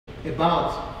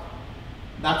about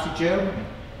Nazi Germany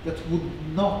that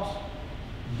would not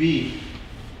be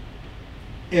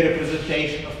a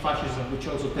representation of fascism, which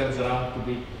also turns around to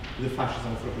be the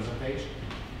fascism of representation.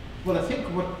 Well, I think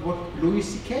what Louis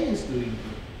C.K. is doing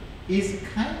here is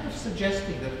kind of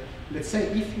suggesting that, let's say,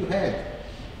 if you had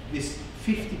these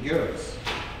 50 girls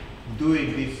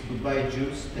doing this Goodbye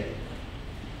Jews thing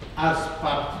as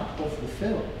part of the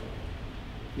film,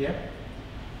 yeah,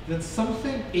 then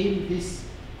something in this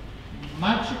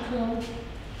magical,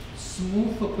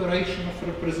 smooth operation of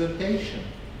representation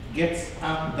gets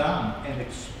undone and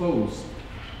exposed,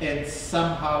 and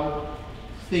somehow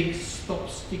things stop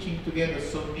sticking together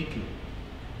so neatly.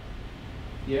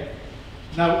 Yeah.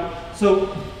 Now,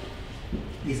 so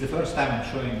it's the first time I'm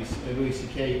showing this Louis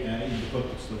C.K. In the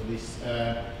context of this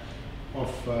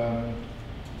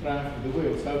Triumph of the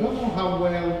Will. So I don't know how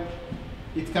well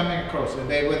it's coming across, and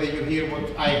whether you hear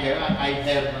what I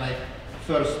heard when I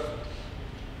first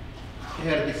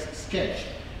heard this sketch.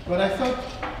 But I thought,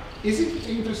 is it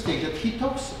interesting that he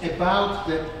talks about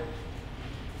the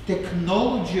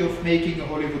technology of making a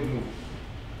Hollywood movie?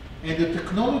 And the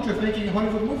technology of making a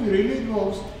Hollywood movie really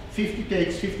involves 50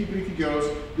 takes, 50 pretty girls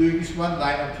doing this one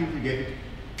line until you get it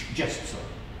just so.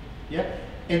 Yeah?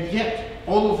 And yet,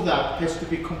 all of that has to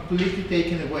be completely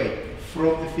taken away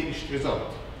from the finished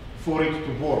result for it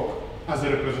to work as a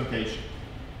representation.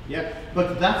 Yeah?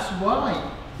 But that's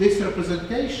why this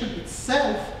representation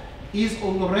itself is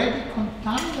already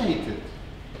contaminated.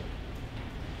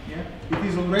 Yeah? It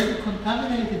is already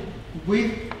contaminated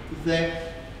with the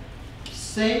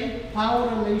same power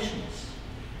relations.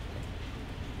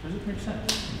 Does it make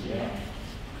sense? Yeah.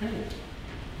 Okay.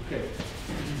 Okay.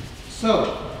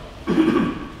 So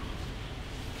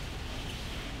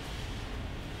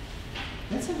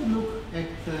let's have a look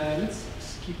at. Let's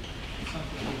skip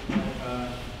something.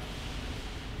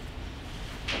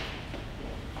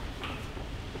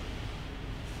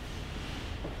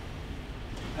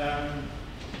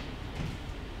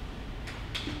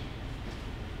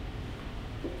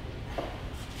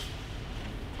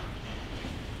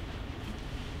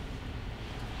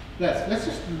 Let's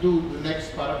just do the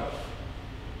next paragraph.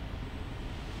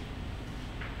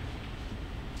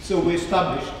 So we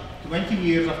established 20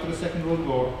 years after the Second World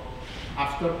War,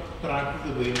 after Triumph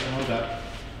of the Will and all that,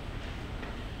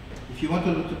 if you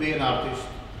wanted to be an artist,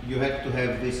 you had to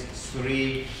have these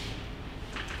three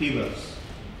pillars.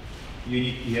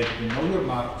 You had to know your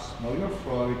Marx, know your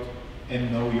Freud,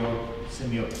 and know your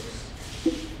semiotics,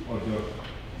 or your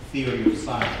theory of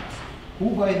science. Who,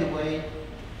 by the way,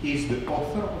 is the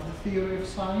author of the theory of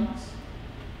science?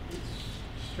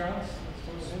 Strauss?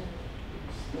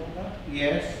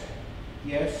 Yes,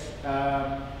 yes.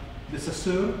 The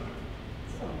Saussure?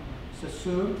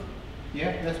 Saussure?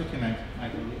 Yeah, that's what you meant, I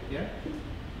believe, yeah?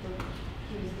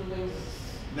 He's the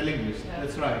linguist. The linguist, Yeah.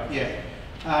 that's right, yeah.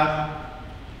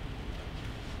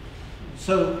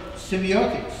 So,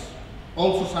 semiotics,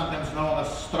 also sometimes known as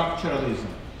structuralism,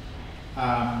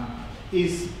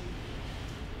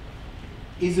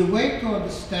 is a way to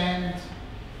understand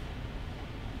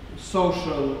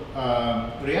social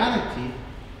reality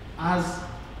as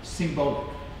symbolic.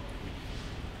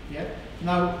 Yeah?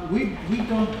 Now, we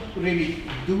don't really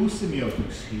do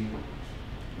semiotics here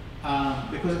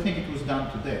because I think it was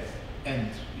done to death, and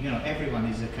everyone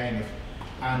is a kind of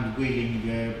unwilling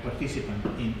participant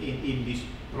in this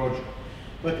project.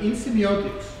 But in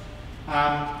semiotics,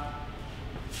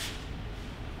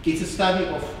 it's a study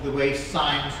of the way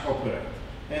signs operate.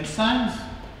 And signs,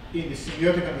 in the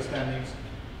semiotic understandings,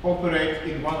 operate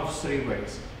in one of three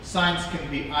ways. Signs can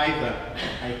be either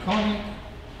iconic,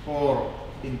 or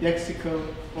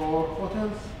indexical, or what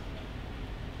else?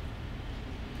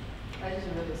 I just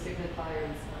remember signifier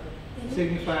and sign.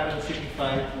 Signifier and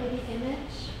signified. Maybe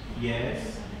image?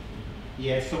 Yes.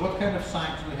 Yes. So what kind of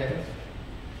signs we have?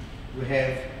 We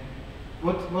have,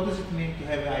 what does it mean to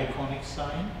have an iconic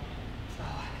sign? Oh,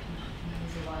 I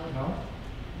couldn't. No?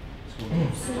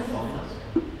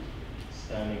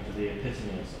 Standing for the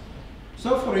epitome of something.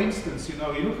 So for instance, you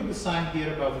look at the sign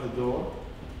here above the door.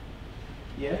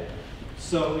 Yeah?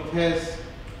 So it has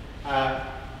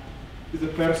the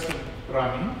person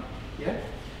running. Yeah?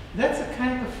 That's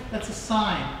a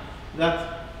sign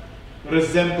that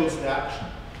resembles the action.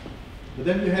 But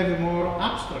then you have a more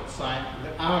abstract sign,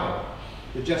 the arrow.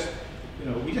 We just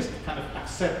kind of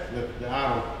accept that the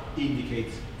arrow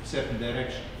indicates a certain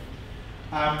direction.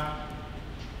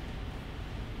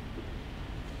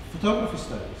 Photography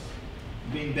studies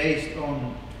been based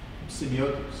on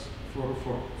semiotics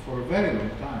for a very long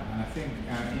time, and I think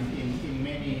in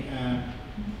many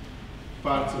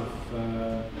parts of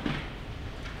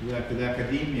the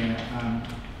academia,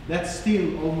 that's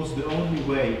still almost the only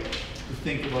way to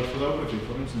think about photography.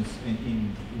 For instance,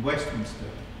 in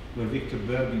Westminster, where Victor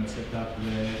Bergin set up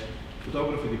the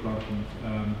photography department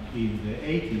in the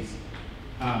 80s,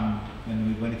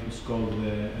 and when it was called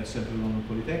the Central London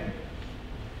Polytechnic.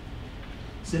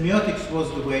 Semiotics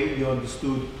was the way you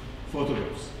understood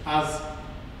photographs, as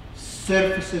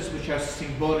surfaces which are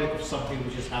symbolic of something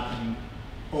which is happening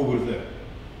over there.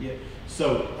 Yeah.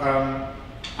 So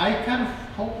I kind of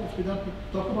hope if we don't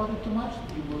talk about it too much,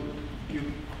 you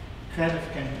kind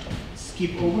of can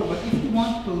skip over. But if you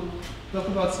want to talk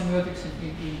about semiotics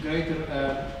in greater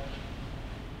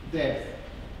depth,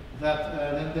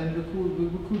 that then we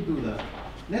could do that.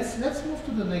 Let's move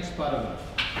to the next paragraph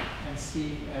and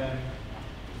see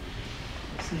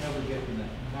how we get to that,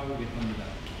 how we get onto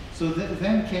that. So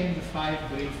then came the 5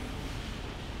 brief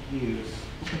years.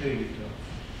 Who can read it to us?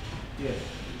 Yes.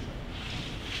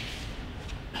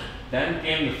 Then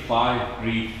came the 5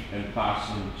 brief,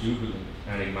 impassioned, jubilant,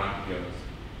 enigmatic years.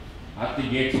 At the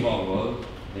gates of our world,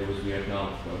 there was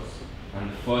Vietnam, of course,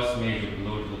 and the first major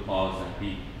blow to the powers that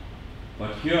be.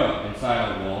 But here, inside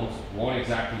our walls, what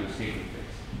exactly was taking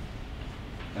place?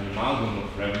 An amalgam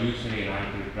of revolutionary and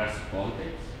anti-repressive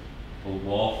politics, a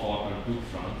war fought on 2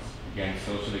 fronts against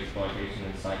social exploitation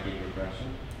and psychic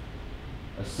repression,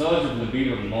 a surge of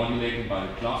libido modulated by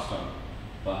the class struggle,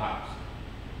 perhaps.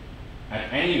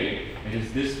 At any rate, it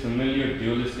is this familiar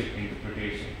dualistic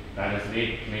interpretation that has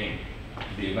laid claim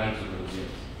to the events of those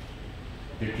years.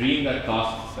 The dream that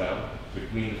cast its spell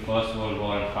between the First World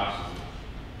War and fascism,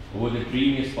 over the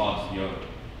dreamiest parts of Europe,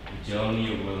 the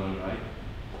Germany of Wilhelm Reich,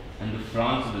 and the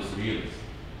France of the surrealists,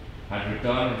 had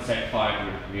returned and set fire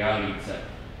to reality itself,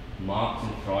 Marx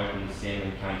and Freud in the same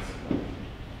incandescent light.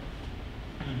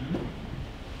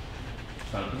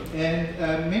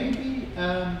 And maybe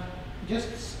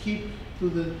just skip to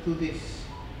this.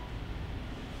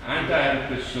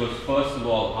 Anti-Oedipus shows first of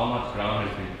all how much ground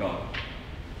has been covered,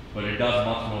 but it does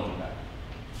much more than that.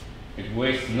 It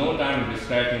wastes no time in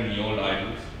discrediting the old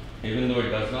idols, even though it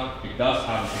does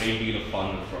have a great deal of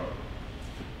fun with Freud.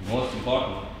 Most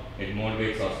important, it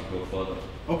motivates us to go further.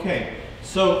 Okay,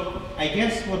 so I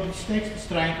guess what this text is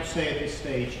trying to say at this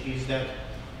stage is that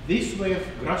this way of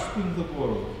grasping the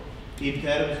world in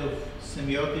terms of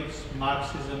semiotics,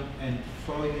 Marxism, and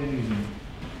Freudianism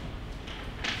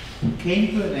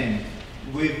came to an end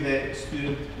with the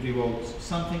student revolts.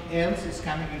 Something else is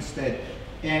coming instead.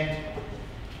 And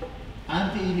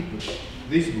Anti-Oedipus,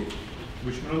 this book,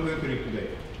 which we're not going to read today,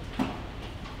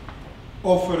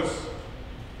 offers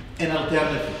an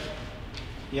alternative.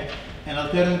 Yeah? An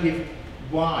alternative.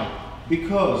 Why?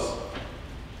 Because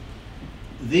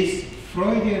this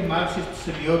Freudian Marxist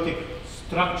semiotic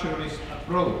structuralist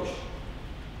approach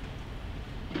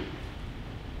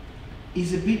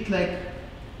is a bit like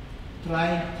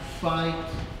trying to fight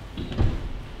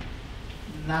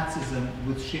Nazism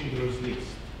with Schindler's List,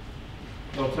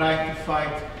 or trying to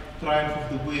fight Triumph of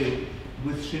the Will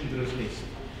with Schindler's List.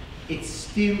 It's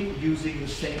still using the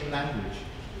same language,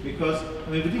 because I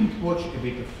mean we didn't watch a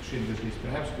bit of Schindler's List.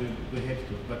 Perhaps we have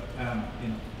to, but you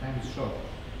know, time is short.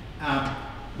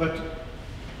 But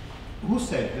who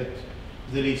said that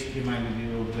the list reminded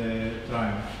you of the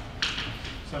Triumph?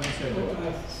 Someone said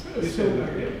that. You said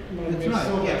that, yeah. That's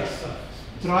right. Yeah.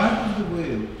 Triumph of the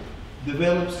Will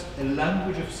develops a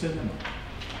language of cinema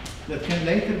that can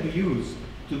later be used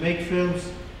to make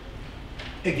films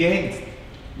against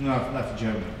Nazi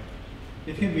Germany.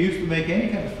 It can be used to make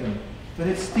any kind of film, but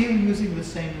it's still using the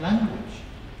same language.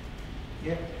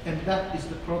 Yeah? And that is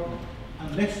the problem.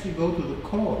 Unless you go to the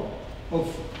core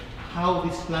of how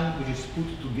this language is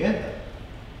put together,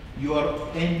 you are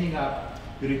ending up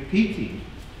repeating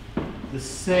the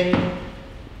same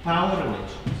power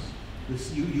relations.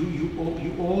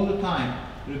 You all the time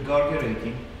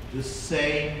regurgitating the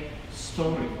same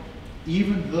story,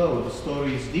 even though the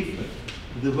story is different.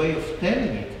 The way of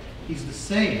telling it is the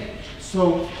same.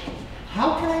 So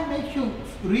how can I make you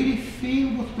really feel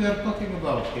what we are talking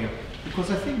about here?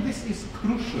 Because I think this is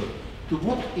crucial to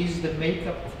what is the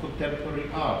makeup of contemporary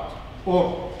art,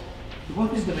 or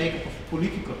what is the makeup of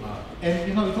political art. And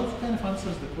you know, it also kind of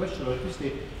answers the question, or at least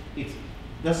it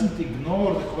doesn't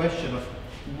ignore the question of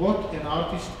what an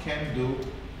artist can do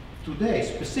today,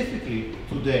 specifically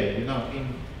today, you know,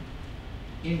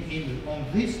 on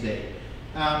this day.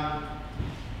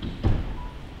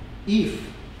 If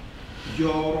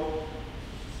your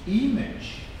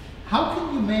image, how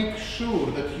can you make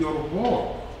sure that your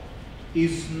work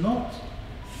is not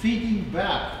feeding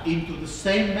back into the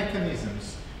same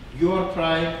mechanisms you are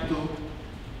trying to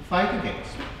fight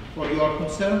against, or you are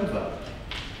concerned about?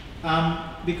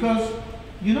 Because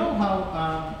you know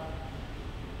how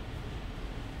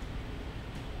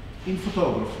in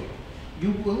photography,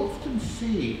 you will often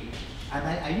see, and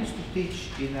I used to teach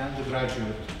in an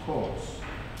undergraduate course,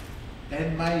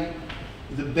 and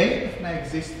the bane of my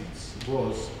existence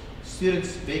was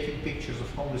students making pictures of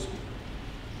homeless people.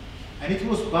 And it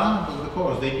was banned on the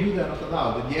course. They knew they're not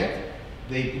allowed, and yet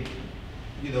they,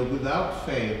 without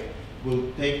fail,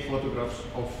 will take photographs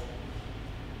of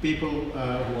people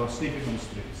who are sleeping on the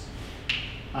streets.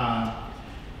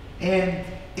 And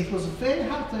it was very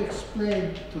hard to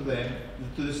explain to them,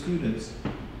 to the students,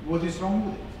 what is wrong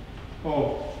with it,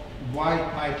 or why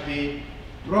it might be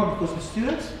wrong, because the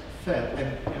students felt,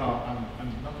 and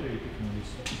I'm not really picking on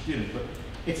these students, but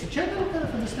it's a general kind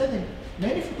of understanding.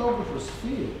 Many photographers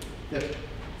feel that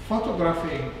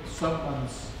photographing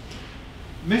someone's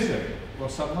misery or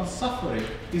someone's suffering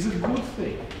is a good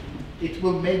thing. It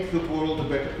will make the world a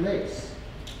better place.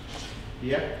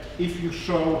 Yeah? If you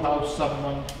show how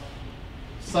someone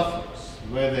suffers,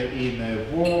 whether in a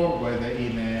war, whether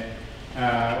in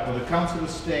on the council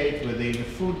estate, whether in a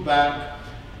food bank,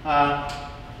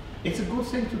 it's a good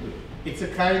thing to do. It's a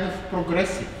kind of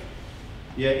progressive.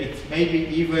 Yeah, it's maybe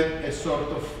even a sort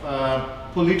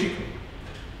of political.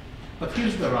 But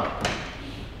here's the rub.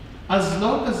 As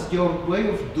long as your way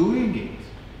of doing it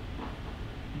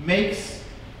makes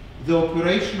the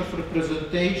operation of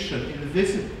representation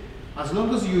invisible, as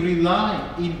long as you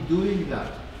rely in doing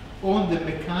that on the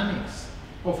mechanics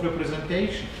of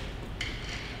representation,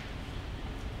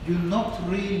 you're not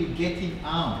really getting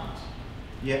out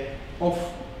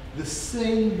of the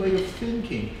same way of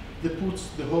thinking that puts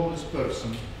the homeless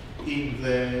person in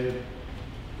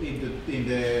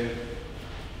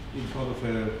front of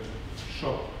a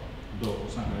shop door or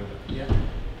something like that. Yeah?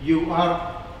 You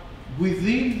are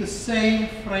within the same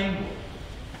framework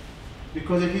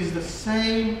because it is the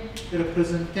same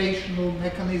representational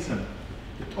mechanism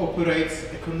that operates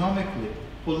economically,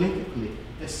 politically,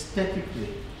 aesthetically,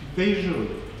 visually.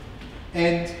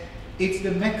 And it's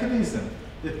the mechanism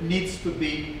that needs to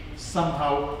be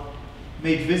somehow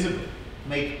made visible,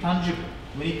 made tangible.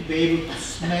 We need to be able to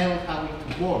smell how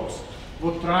it works.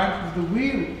 What Triumph of the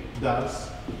Wheel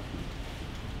does,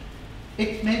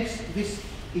 it makes this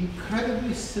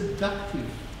incredibly seductive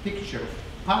picture of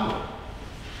power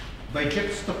by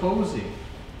juxtaposing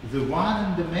the one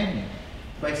and the many,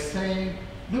 by saying,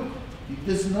 look,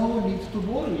 there's no need to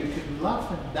worry. You can laugh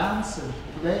and dance and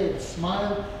play and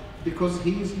smile because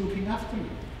he is looking after you.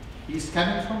 He's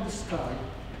coming from the sky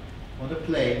on a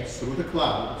plane through the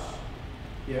clouds,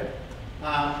 yeah,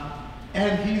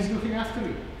 and he's looking after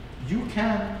you. You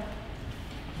can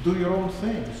do your own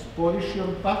things, polish your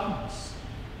buttons,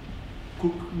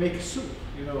 cook, make soup,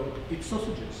 eat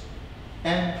sausages,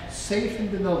 and safe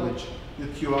in the knowledge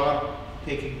that you are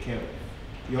taken care of,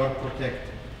 you are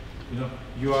protected,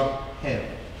 you are held.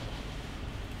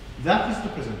 That is the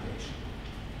presentation.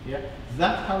 Yeah,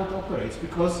 that's how it operates,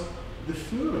 because the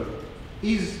Führer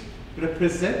is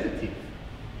representative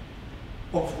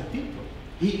of the people.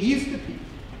 He is the people.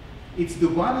 It's the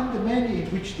one and the many in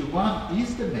which the one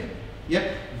is the many.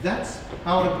 Yeah, that's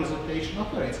how representation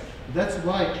operates. That's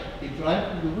why in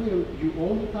Triumph of the Wheel, you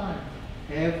all the time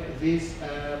have this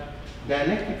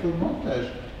dialectical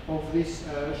montage of these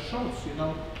shots.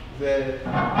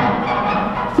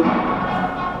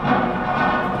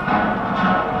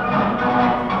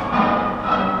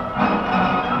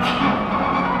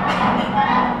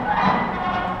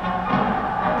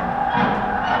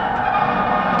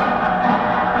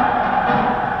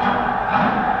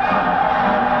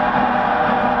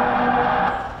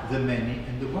 The many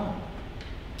and the one.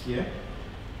 Yeah?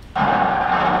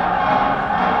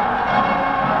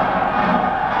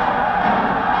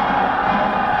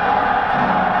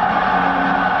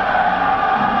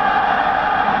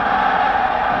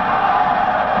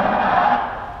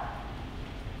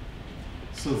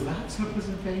 So that's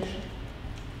representation.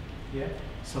 Yeah?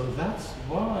 So that's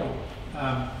why,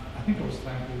 I think I was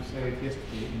trying to say it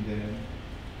yesterday in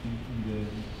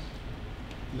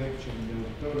the lecture in the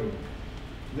auditorium.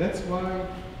 That's why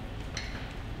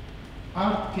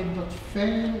art cannot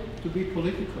fail to be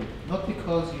political, not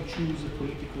because you choose a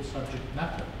political subject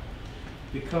matter,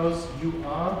 because you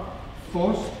are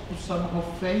forced to somehow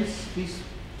face these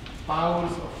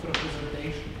powers of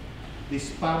representation,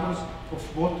 these powers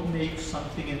of what makes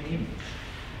something an image.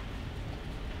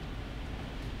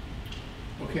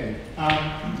 Okay,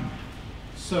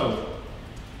 so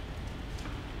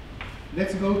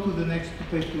let's go to the next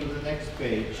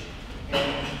page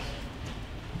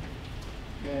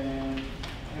and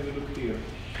have a look here.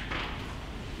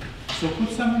 So could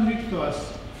someone read to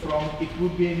us from It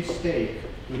Would Be a Mistake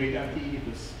to read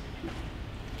Anti-Oedipus?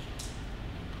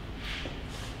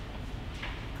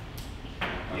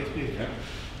 Yes, please. please.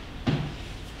 Yeah.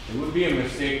 It would be a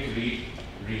mistake to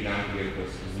read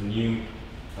Antiochus as the new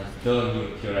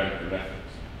theoretical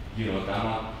reference. You know,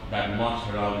 that much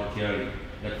heralded theory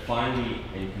that finally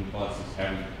encompasses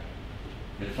everything.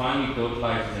 That finally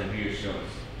totalizes and reassures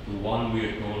the one we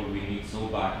are told we need so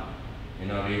badly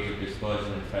in our age of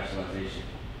dispersion and specialization,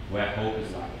 where hope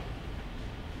is lacking.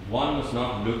 One must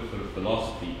not look for a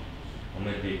philosophy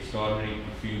amid the extraordinary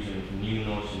profusion of new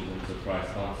notions and surprise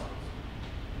concepts.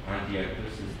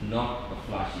 Antiochus is not a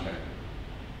flashy head.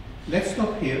 Let's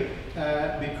stop here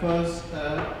because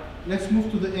let's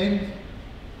move to the end,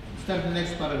 start the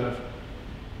next paragraph.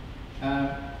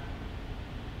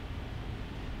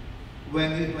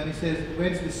 When it says,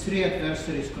 when the three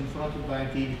adversaries confronted by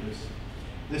Antiochus,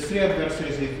 the three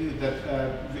adversaries that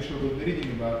Vishal will be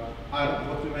reading about are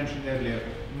what we mentioned earlier: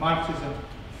 Marxism,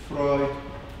 Freud,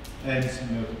 and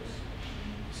semiotics.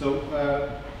 So,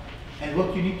 and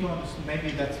what you need to understand,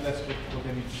 maybe that's what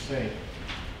I need to say.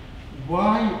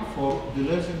 Why, for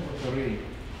Deleuze and Guattari,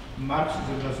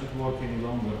 Marxism doesn't work any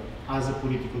longer as a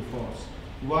political force?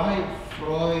 Why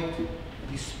Freud,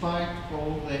 despite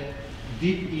all the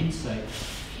deep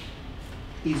insights,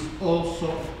 is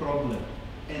also a problem?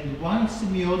 And why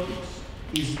semiotics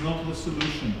is not the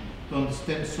solution to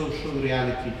understand social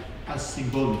reality as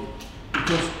symbolic?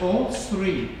 Because all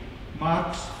three,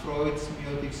 Marx, Freud,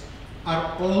 semiotics,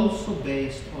 are also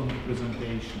based on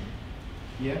representation.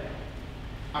 Yeah?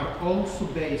 Are also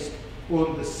based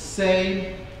on the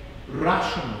same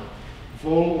rational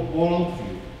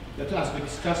worldview that, as we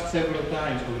discussed several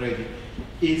times already,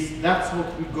 that's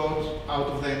what we got out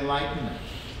of the Enlightenment.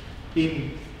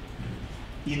 In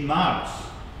Marx,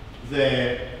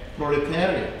 the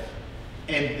proletariat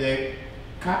and the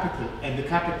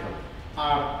capital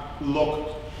are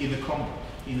locked in a combat,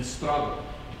 in a struggle.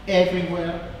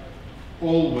 Everywhere,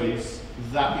 always,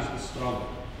 that is the struggle.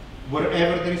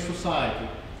 Wherever there is society,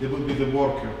 there will be the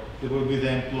worker, there will be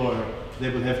the employer, they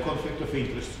will have conflict of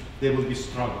interest, there will be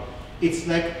struggle. It's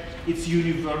like, it's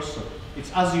universal.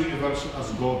 It's as universal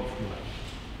as God, if you like.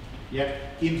 Yeah?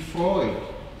 In Freud,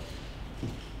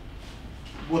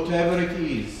 whatever it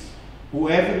is,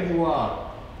 whoever you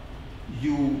are,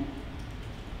 you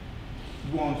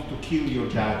want to kill your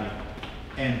daddy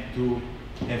and to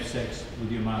have sex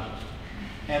with your mother.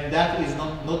 And that is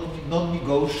not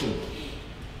negotiable.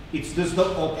 It's just the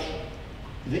option.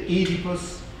 The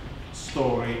Oedipus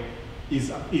story is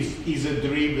a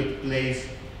dream that plays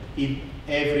in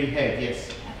every head, yes.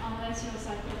 Unless you're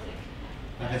psychotic.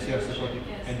 Unless you're psychotic,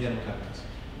 yes. and then what happens?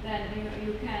 Then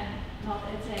you can not,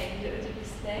 let's say, in the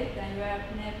Oedipus state, then you are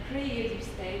in a pre-Oedipus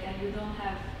state and you don't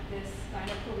have this kind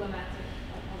of problematic.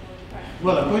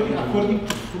 Well, according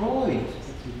to Freud,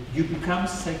 you become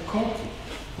psychotic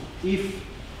if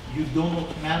you do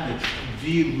not manage to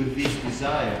deal with these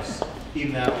desires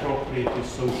in an appropriately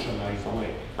socialized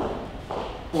way.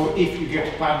 Or if you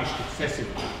get punished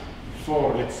excessively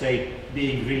for, let's say,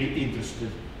 being really interested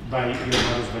by your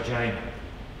mother's vagina.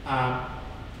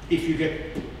 If you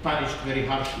get punished very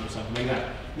harshly or something like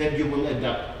that, then you will end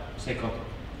up psychotic.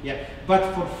 Yeah.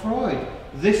 But for Freud,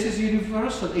 this is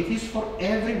universal. It is for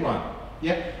everyone.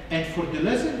 Yeah. And for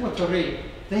Deleuze and Guattari,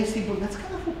 they think, well, that's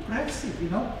kind of oppressive, you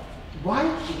know. Why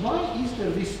is there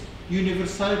this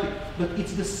universality? But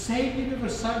it's the same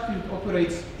universality that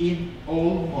operates in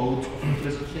all modes of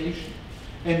representation.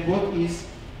 And what is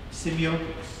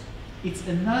semiotics? It's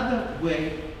another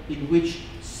way in which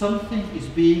something is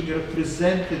being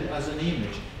represented as an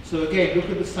image. So again, look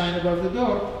at the sign above the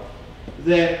door.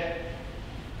 The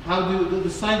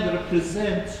sign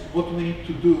represents what we need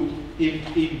to do in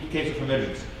case of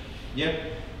emergency. Yeah?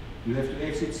 You have to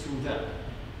exit through that.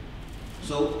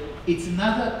 So it's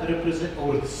another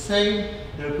the same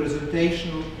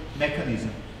representational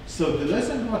mechanism. So Deleuze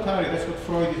and Guattari,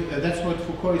 that's what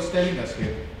Foucault is telling us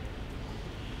here.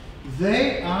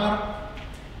 They are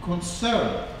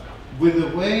concerned with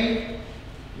the way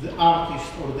the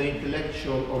artist or the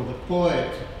intellectual or the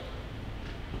poet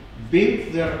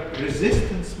build their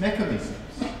resistance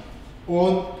mechanisms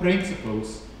on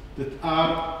principles that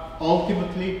are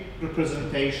ultimately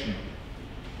representational.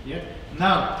 Yeah?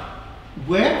 Now,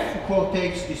 where Foucault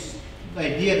takes this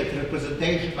idea that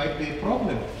representation might be a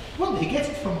problem, well, he gets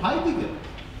it from Heidegger.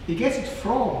 He gets it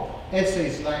from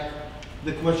essays like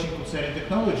The Question Concerning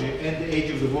Technology and The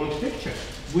Age of the World Picture,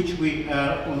 which we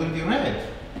already read,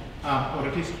 or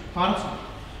at least parts of it.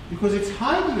 Because it's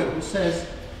Heidegger who says,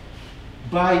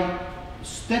 by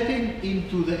stepping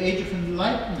into the age of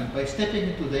enlightenment, by stepping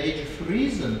into the age of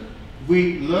reason,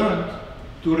 we learned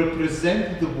to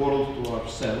represent the world to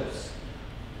ourselves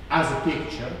as a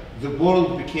picture. The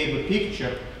world became a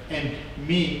picture, and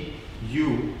me,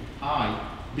 you, I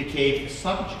became a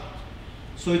subject.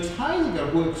 So it's Heidegger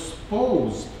who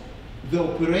exposed the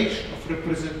operation of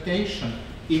representation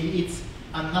in its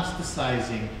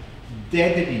anesthetizing,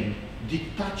 deadening,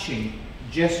 detaching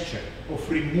gesture of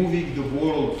removing the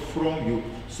world from you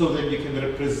so that you can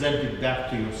represent it back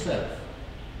to yourself.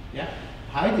 Yeah?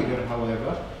 Heidegger,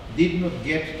 however, did not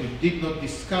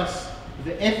discuss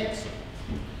the ethics of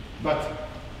it. But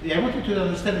I want you to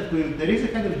understand that there is a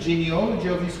kind of genealogy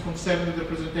of this concern with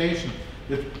representation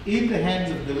that in the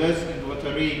hands of Deleuze and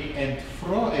Guattari and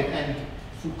Freud and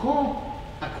Foucault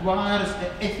acquires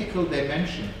an ethical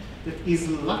dimension that is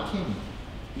lacking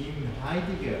in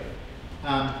Heidegger.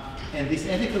 And this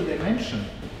ethical dimension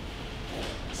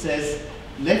says,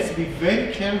 let's be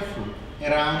very careful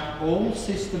around all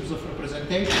systems of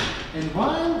representation. And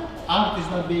while art is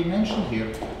not being mentioned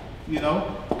here, you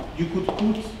know, you could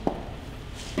put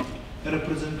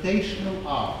representational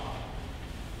art,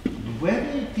 whether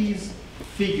it is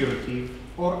figurative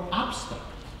or abstract,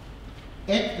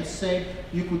 at the same,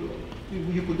 you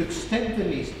could extend the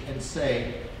list and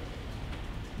say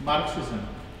Marxism,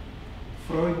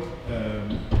 Freud,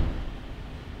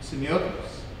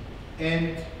 semiotics,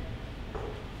 and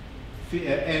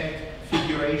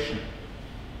figuration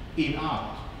in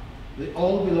art. They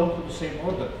all belong to the same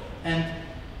order. And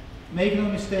make no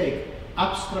mistake,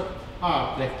 abstract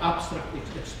art, like abstract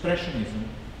expressionism,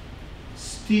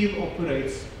 still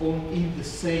operates in the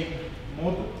same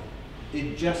model.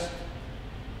 It just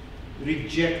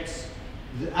rejects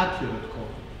the accurate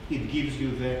copy. It gives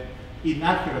you the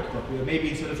inaccurate copy. Or maybe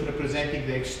instead of representing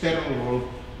the external world,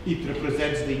 it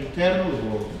represents the internal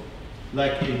world,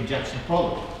 like in Jackson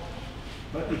Pollock.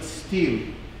 But it's still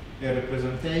a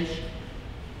representation.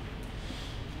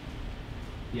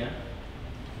 Yeah?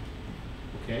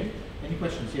 Okay? Any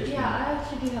questions? Yes. Yeah, I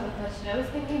actually do have a question. I was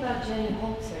thinking about Jenny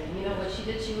Holzer. You know, what she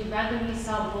did, she would randomly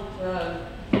sample,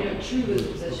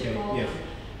 truths, as she Okay, called yes.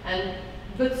 them.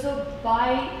 But so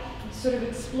by sort of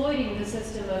exploiting the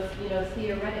system of,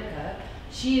 theoretica,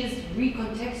 she is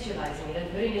recontextualizing it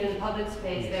and putting it in public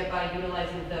space, Yes. thereby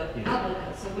utilizing the Yes.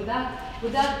 publica. So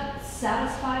would that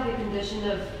satisfy the condition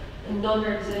of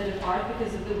non-representative art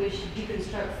because of the way she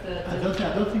deconstructs the? I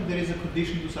don't think there is a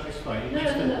condition to satisfy it. No.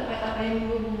 I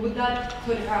mean, would that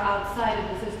put her outside of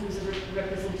the systems of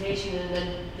representation and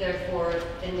then therefore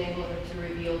enable her to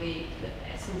reveal the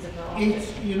essence of her object? It's,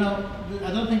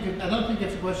 I don't think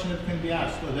it's a question that can be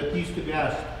asked or that needs to be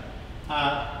asked.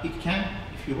 It can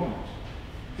if you want.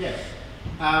 Yes.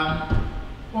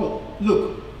 Well,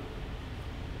 look.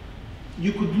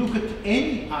 You could look at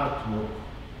any artwork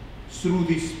through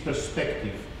this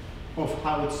perspective of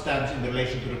how it stands in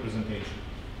relation to representation.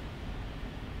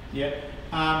 Yeah,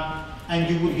 and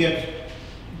you would get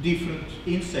different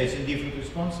insights and different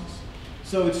responses.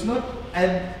 So it's not,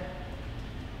 and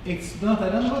it's not. I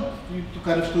don't want you to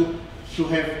kind of to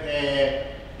have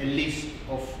a list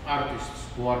of artists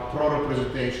who are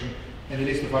pro-representation and a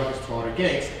list of artists who are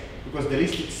against, because the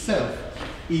list itself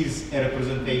is a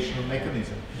representational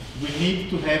mechanism. We need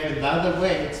to have another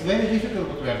way. It's very difficult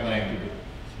what we are trying to do.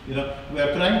 We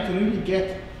are trying to really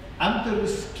get under the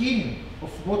skin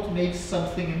of what makes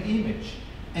something an image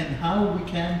and how we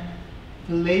can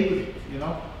play with it,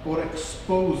 or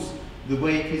expose the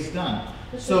way it is done.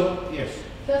 So, yes.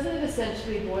 Doesn't it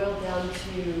essentially boil down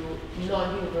to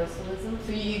non-universalism?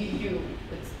 So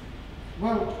it's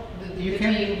Well, the you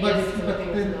can, but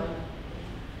then, non.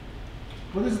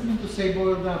 what does it mean to say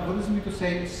boil down? What does it mean to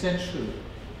say essentially?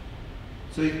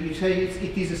 So you say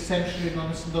it is essentially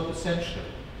not essential.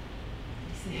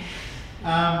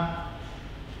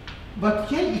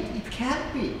 But yeah, it can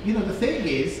be. The thing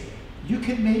is, you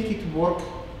can make it work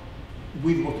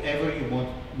with whatever you want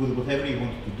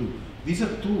to do. These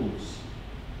are tools.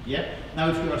 Yeah. Now,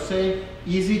 if you are saying,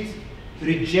 is it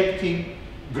rejecting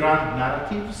grand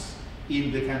narratives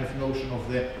in the kind of notion of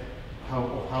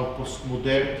how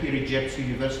postmodernity rejects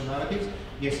universal narratives?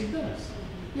 Yes, it does.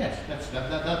 Yes,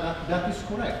 that is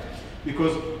correct.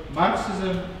 Because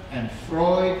Marxism and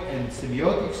Freud and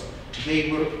semiotics,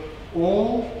 they were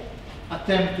all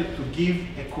attempted to give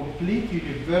a complete,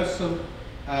 universal,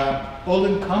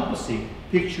 all-encompassing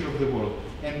picture of the world.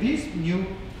 And these new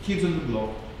kids on the block,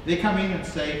 they come in and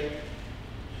say,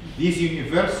 these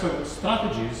universal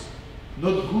strategies,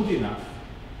 not good enough.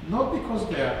 Not because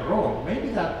they are wrong, maybe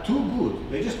they are too good.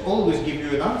 They just always give you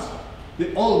an answer.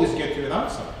 They always get you an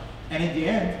answer. And in the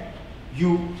end,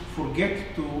 you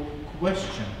forget to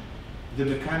question the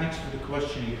mechanics of the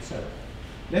questioning itself.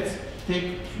 Let's take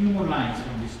a few more lines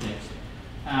from this text.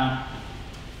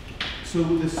 So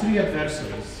the three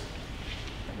adversaries.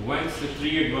 Whence the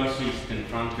three adversaries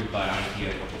confronted by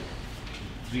anti-ethics.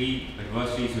 three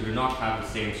adversaries who do not have the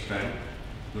same strength,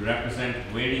 who represent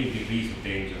varying degrees of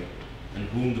danger, and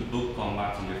whom the book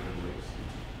combats in different ways.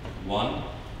 One,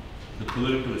 the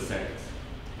political ascetics,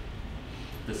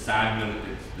 the sad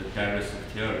militants, the terrorists of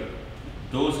theory,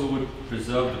 those who would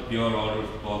preserve the pure order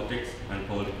of politics and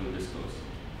political discourse,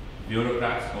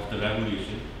 bureaucrats of the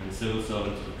revolution and civil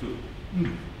servants of truth.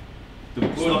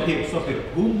 The Stop here.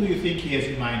 Whom do you think he has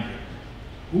in mind here?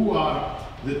 Who are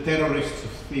the terrorists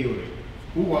of theory?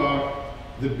 Who are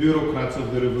the bureaucrats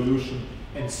of the revolution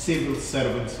and civil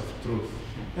servants of truth?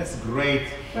 That's great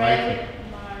writing.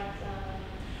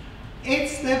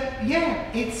 It's the,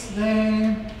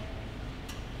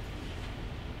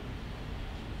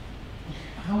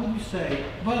 how would you say?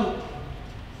 Well,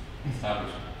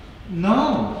 Establishment.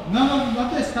 no,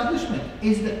 not the establishment.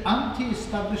 It's the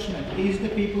anti-establishment. It's the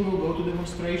people who go to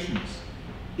demonstrations.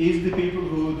 It's the people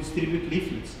who distribute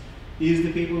leaflets. It's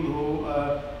the people who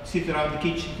sit around the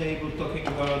kitchen table talking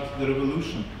about the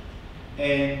revolution.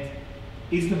 And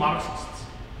it's the Marxists.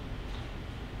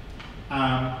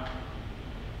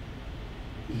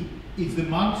 It's the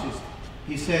Marxist.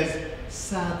 He says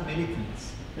sad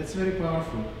militants. That's very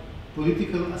powerful.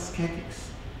 Political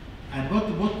ascetics. And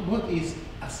what is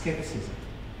asceticism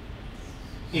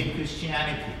in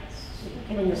Christianity?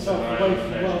 Pulling yourself away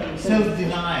from the world.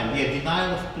 Self-denial,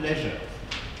 denial of pleasure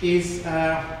is,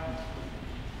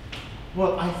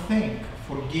 well, I think,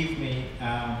 forgive me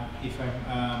if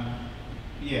I'm,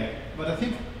 but I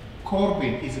think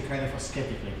Corbyn is a kind of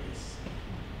ascetic like this.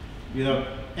 You know,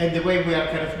 and the way we are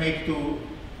kind of made to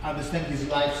understand his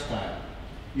lifestyle,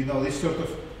 you know, this sort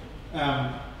of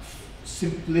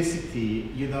simplicity,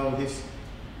 you know, this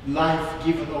life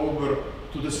given over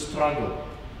to the struggle,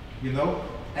 you know,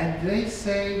 and they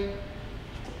say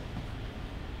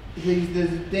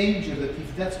there's a danger that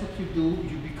if that's what you do,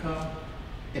 you become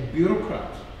a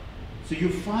bureaucrat. So you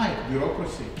fight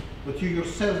bureaucracy, but you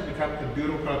yourself become a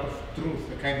bureaucrat of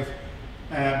truth, a kind of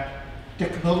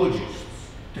technologist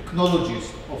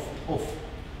of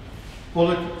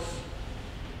politics.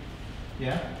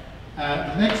 Yeah?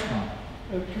 The next one.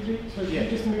 Could you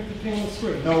just move the thing on the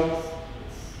screen? No.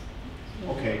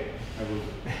 Okay, I will.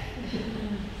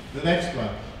 The next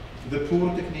one. The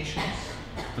poor technicians.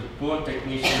 The poor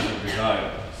technicians of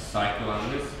desire,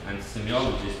 psychoanalysts and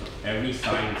semiologists of every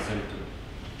sign and symptom,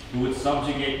 who would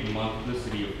subjugate the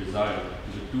multiplicity of desire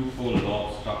to the twofold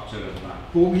law of structure and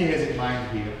lack. Whom he has in mind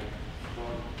here?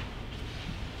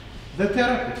 The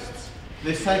therapists,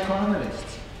 the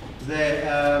psychoanalysts,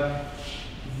 the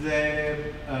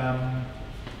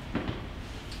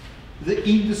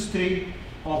industry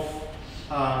of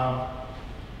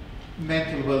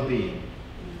mental well-being,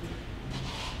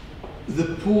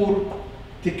 the poor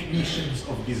technicians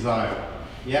of desire.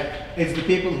 Yeah, it's the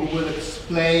people who will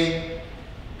explain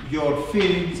your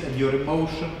feelings and your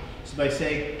emotions by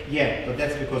saying, yeah, but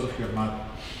that's because of your mother.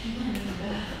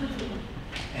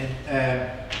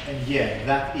 And yeah,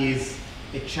 that is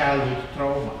a childhood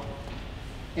trauma.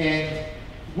 And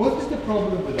what is the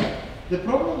problem with that? The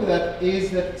problem with that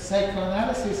is that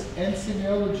psychoanalysis and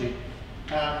semiology,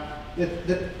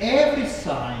 that every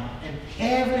sign and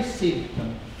every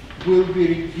symptom will be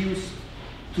reduced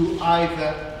to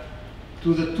either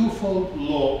to the twofold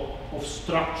law of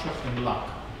structure and lack.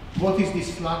 What is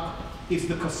this lack? It's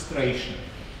the castration.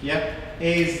 Yeah,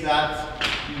 is that,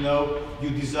 you know, you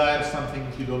desire something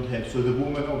that you don't have. So the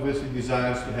woman obviously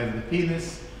desires to have the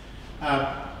penis.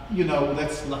 You know,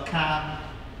 that's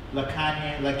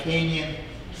Lacanian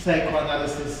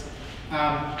psychoanalysis.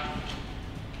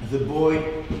 The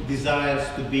boy desires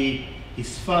to be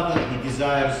his father. He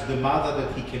desires the mother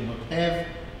that he cannot have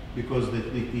because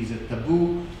it is a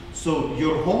taboo. So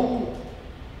your whole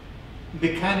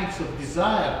mechanics of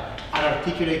desire are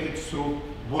articulated through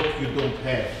what you don't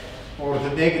have, or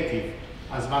the negative,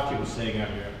 as Matthew was saying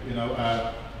earlier. You know,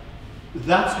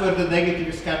 that's where the negative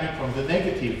is coming from. The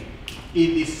negative,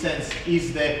 in this sense,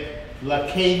 is the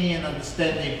Lacanian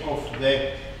understanding of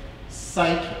the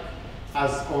psychic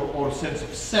as or sense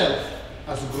of self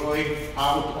as growing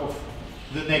out of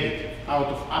the negative, out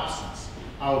of absence,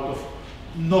 out of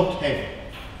not having.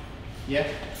 Yeah.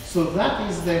 So that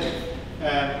is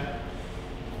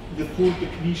the poor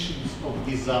technicians of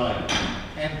desire.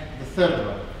 And the third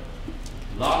one.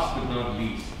 Last but not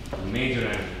least, the major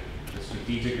enemy, the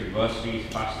strategic adversary is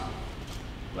fascism,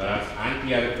 whereas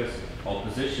anti-Oedipus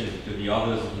opposition to the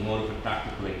others is more of a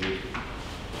tactical engagement.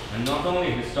 And not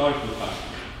only historical fascism,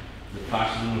 the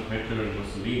fascism of Hitler and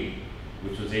Mussolini,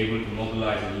 which was able to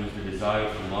mobilize and use the desire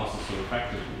for masses so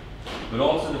effectively, but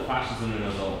also the fascism in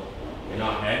us all, in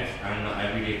our heads and in our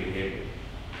everyday behavior.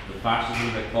 The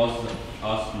fascism that causes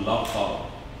us to love power,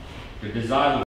 The desire